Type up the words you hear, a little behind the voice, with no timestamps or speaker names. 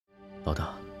老大，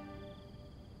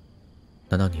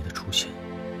难道你的出现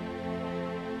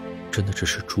真的只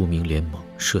是著名联盟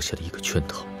设下的一个圈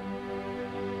套？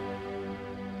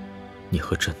你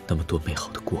和朕那么多美好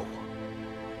的过往，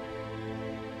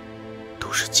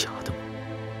都是假的吗？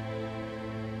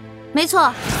没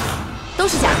错，都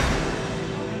是假的。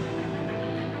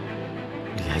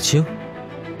李爱卿，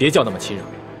别叫那么亲热，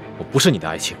我不是你的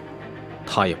爱卿，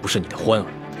他也不是你的欢儿。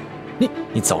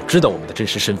你早知道我们的真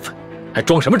实身份，还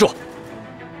装什么装？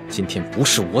今天不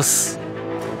是我死，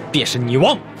便是你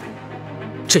亡。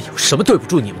朕有什么对不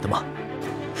住你们的吗？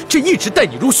朕一直待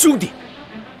你如兄弟。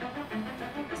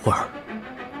欢儿，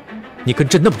你跟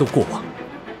朕那么多过往，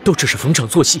都只是逢场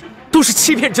作戏，都是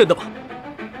欺骗朕的吗？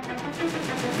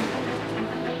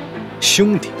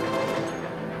兄弟，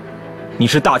你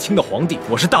是大清的皇帝，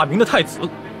我是大明的太子，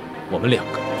我们两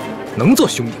个能做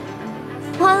兄弟吗？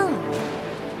欢儿，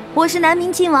我是南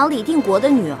明靖王李定国的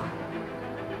女儿，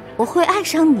我会爱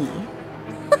上你？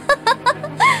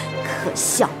可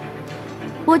笑！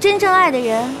我真正爱的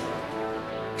人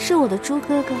是我的猪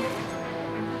哥哥。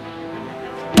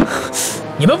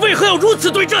你们为何要如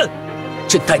此对朕？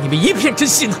朕待你们一片真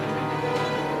心呢，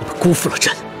你们辜负了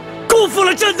朕，辜负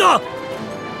了朕的！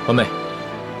环妹，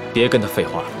别跟他废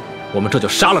话了，我们这就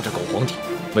杀了这狗皇帝，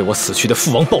为我死去的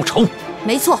父王报仇。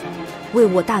没错，为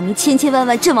我大明千千万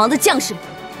万阵亡的将士们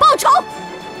报仇！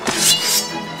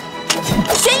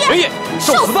玄烨，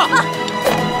受死吧！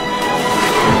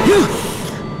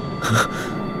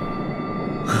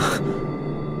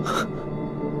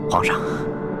皇上，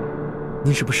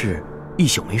您是不是一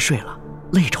宿没睡了，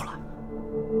累着了？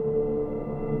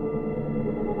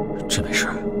真没事。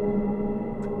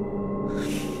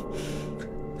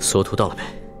所有图到了没？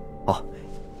哦，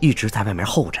一直在外面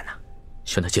候着呢。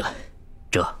宣他进来。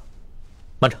这，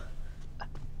慢着。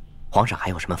皇上还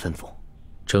有什么吩咐？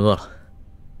朕饿了，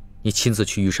你亲自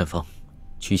去御膳房，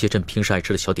取一些朕平时爱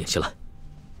吃的小点心来。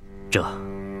这。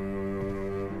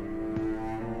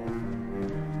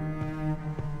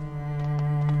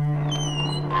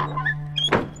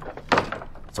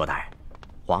左大人，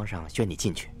皇上宣你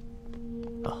进去。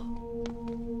啊。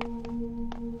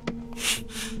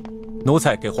奴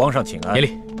才给皇上请安。免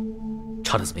礼。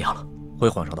查得怎么样了？回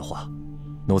皇上的话，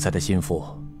奴才的心腹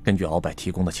根据鳌拜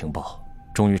提供的情报，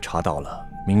终于查到了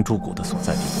明珠谷的所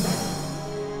在地，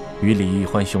与李易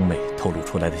欢兄妹透露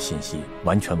出来的信息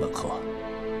完全吻合。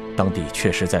当地确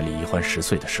实在李易欢10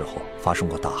岁的时候发生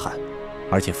过大旱，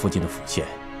而且附近的府县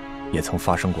也曾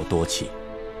发生过多起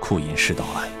酷饮失盗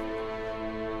案。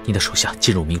你的手下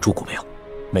进入明珠谷没有？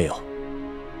没有，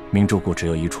明珠谷只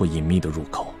有一处隐秘的入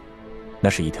口，那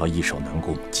是一条易守难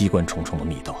攻、机关重重的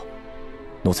密道。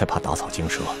奴才怕打草惊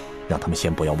蛇，让他们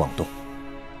先不要妄动。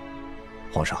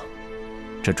皇上，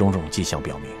这种种迹象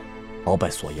表明，鳌拜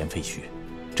所言非虚，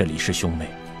这李氏兄妹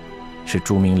是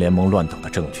诸明联盟乱党的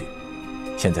证据，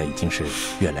现在已经是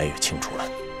越来越清楚了。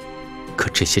可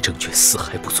这些证据死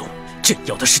还不足，朕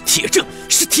要的是铁证，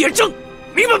是铁证，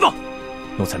明白吗？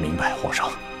奴才明白，皇上。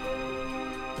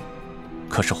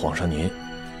可是皇上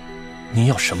您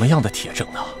要什么样的铁证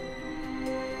呢？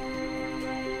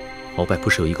鳌拜不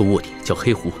是有一个卧底叫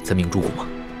黑狐在明珠谷吗？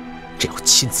朕要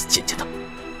亲自见见他。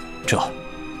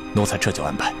奴才这就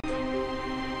安排。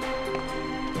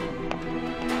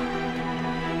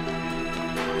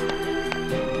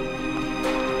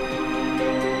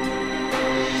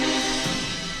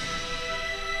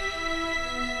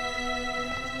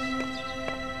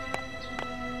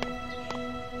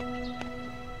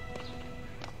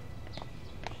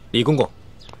李公公，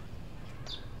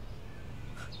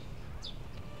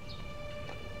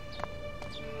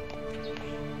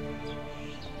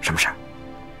什么事儿？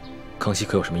康熙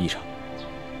可有什么异常？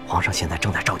皇上现在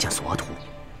正在召见索额图。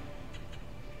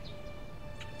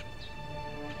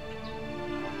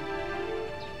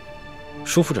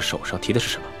叔父这手上提的是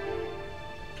什么？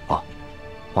哦，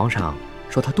皇上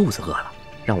说他肚子饿了，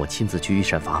让我亲自去御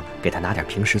膳房给他拿点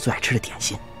平时最爱吃的点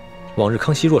心。往日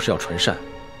康熙若是要传膳，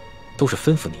都是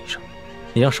吩咐你一声，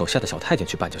你让手下的小太监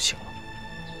去办就行了。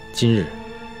今日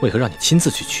为何让你亲自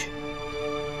去取？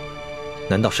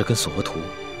难道是跟索额图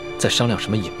在商量什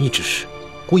么隐秘之事，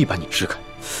故意把你支开？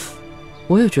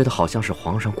我也觉得好像是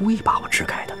皇上故意把我支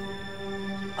开的。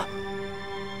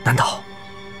难道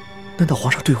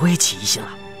皇上对我也起疑心了？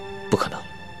不可能，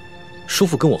叔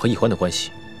父跟我和易欢的关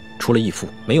系，除了义父，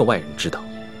没有外人知道。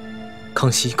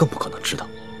康熙更不可能知道。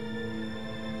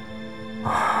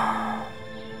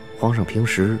皇上平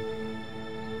时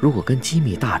如果跟机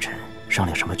密大臣商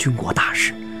量什么军国大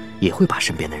事，也会把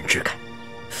身边的人支开。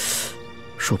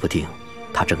说不定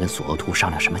他正跟索额图商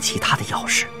量什么其他的要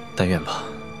事。但愿吧。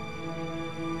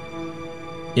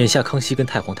眼下康熙跟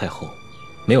太皇太后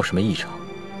没有什么异常，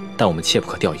但我们切不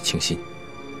可掉以轻心。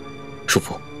叔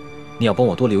父，你要帮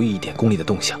我多留意一点宫里的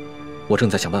动向，我正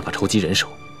在想办法筹集人手，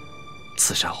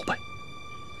刺杀鳌拜。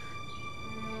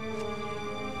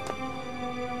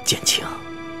简青，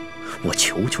我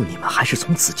求求你们，还是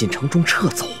从紫禁城中撤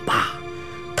走吧，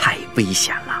太危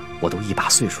险了。我都一把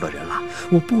岁数的人了，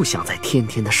我不想再天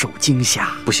天的受惊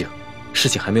吓。不行，事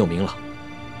情还没有明朗，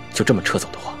就这么撤走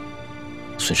的话，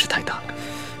损失太大了，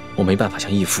我没办法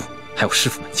向义父还有师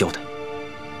傅们交代。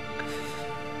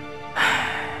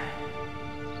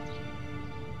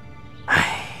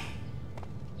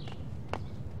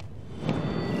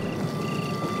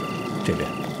这边。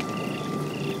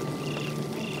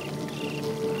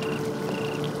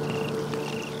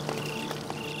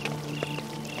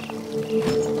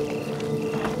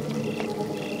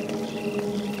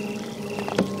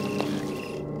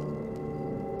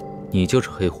你就是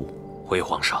黑狐？回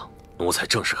皇上，奴才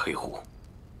正是黑狐。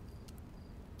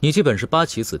你既本是八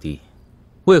旗子弟，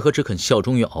为何只肯效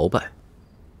忠于鳌拜，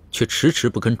却迟迟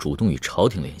不肯主动与朝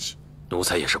廷联系？奴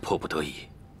才也是迫不得已。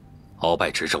鳌拜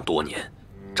执政多年，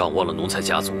掌握了奴才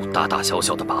家族大大小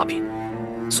小的把柄，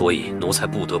所以奴才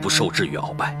不得不受制于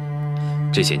鳌拜。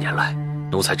这些年来，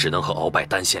奴才只能和鳌拜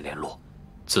单线联络。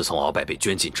自从鳌拜被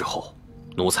圈禁之后，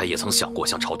奴才也曾想过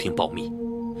向朝廷报密，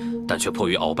但却迫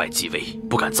于鳌拜继位，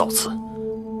不敢造次。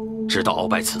直到鳌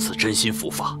拜此次真心伏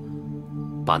法，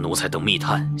把奴才等密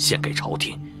探献给朝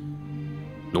廷，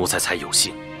奴才才有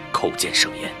幸口见圣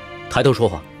言。抬头说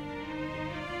话。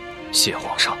谢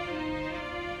皇上。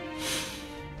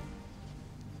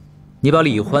你把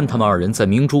李欢他们二人在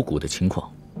明珠谷的情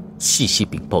况细细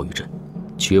禀报于朕，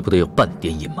绝不得有半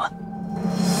点隐瞒。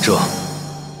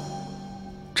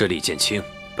这李建清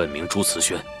本名朱慈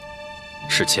轩，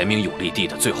是前明永历帝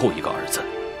的最后一个儿子。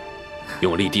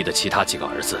永历帝的其他几个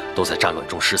儿子都在战乱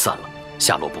中失散了，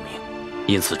下落不明，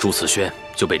因此朱慈轩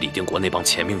就被李定国那帮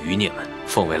前明余孽们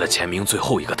奉为了前明最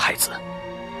后一个太子。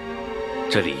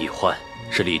这李易欢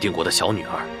是李定国的小女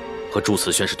儿，和朱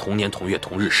慈轩是同年同月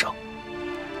同日生。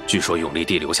据说永历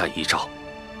帝留下遗诏，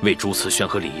为朱慈轩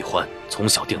和李易欢从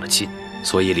小定了亲，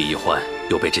所以李易欢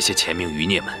又被这些前明余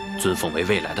孽们尊奉为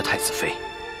未来的太子妃。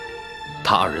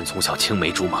他二人从小青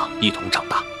梅竹马，一同长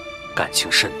大，感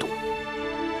情深笃。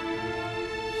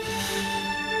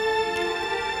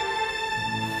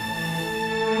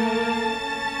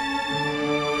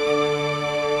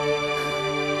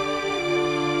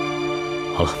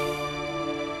好了，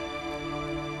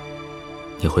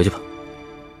你回去吧，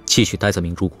继续待在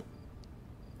明珠谷。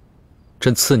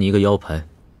朕赐你一个腰牌，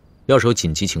要是有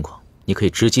紧急情况，你可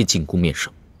以直接进宫面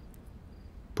圣。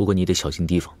不过你得小心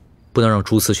提防，不能让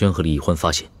朱慈轩和李易欢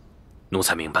发现。奴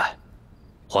才明白。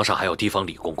皇上还要提防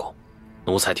李公公。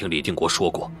奴才听李定国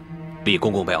说过，李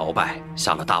公公被鳌拜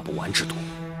下了大补丸之毒。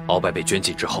鳌拜被圈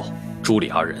禁之后，朱李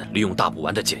二人利用大补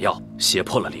丸的解药胁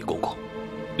迫了李公公，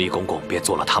李公公便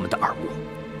做了他们的耳目。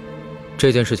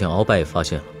这件事情鳌拜也发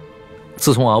现了。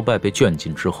自从鳌拜被圈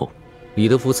禁之后，李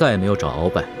德福再也没有找鳌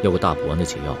拜要过大补丸的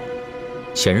解药了，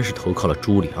显然是投靠了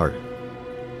朱李二人。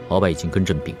鳌拜已经跟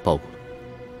朕禀报过了。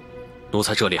奴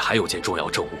才这里还有件重要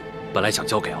政务，本来想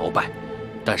交给鳌拜，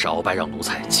但是鳌拜让奴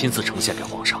才亲自呈现给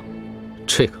皇上。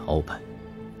这个鳌拜，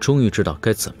终于知道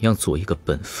该怎么样做一个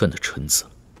本分的臣子了。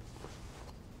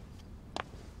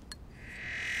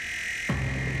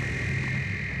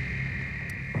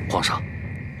皇上，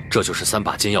这就是3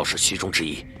把金钥匙其中之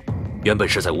一，原本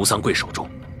是在吴三桂手中。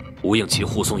吴应奇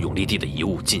护送永历帝的遗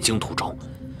物进京途中，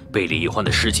被李易欢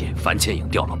的师姐樊千影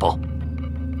调了包，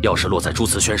钥匙落在朱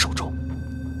慈轩手中，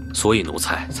所以奴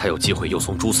才才有机会又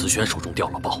从朱慈轩手中调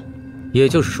了包。也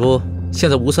就是说，现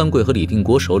在吴三桂和李定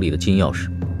国手里的金钥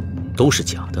匙都是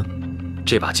假的。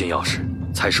这把金钥匙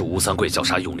才是吴三桂绞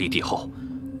杀永历帝后，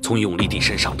从永历帝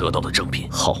身上得到的赠品。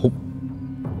好，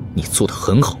你做得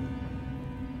很好。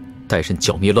待朕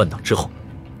剿灭乱党之后，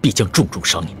必将重重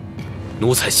赏你。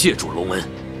奴才谢主隆恩，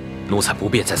奴才不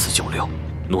便在此久留，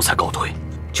奴才告退。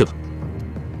去吧。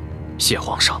谢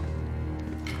皇上。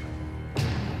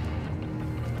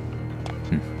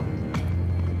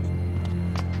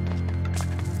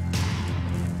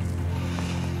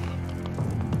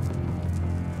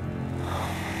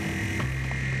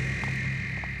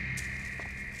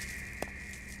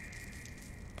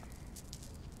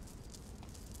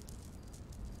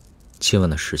今晚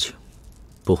的事情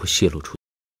不会泄露出去。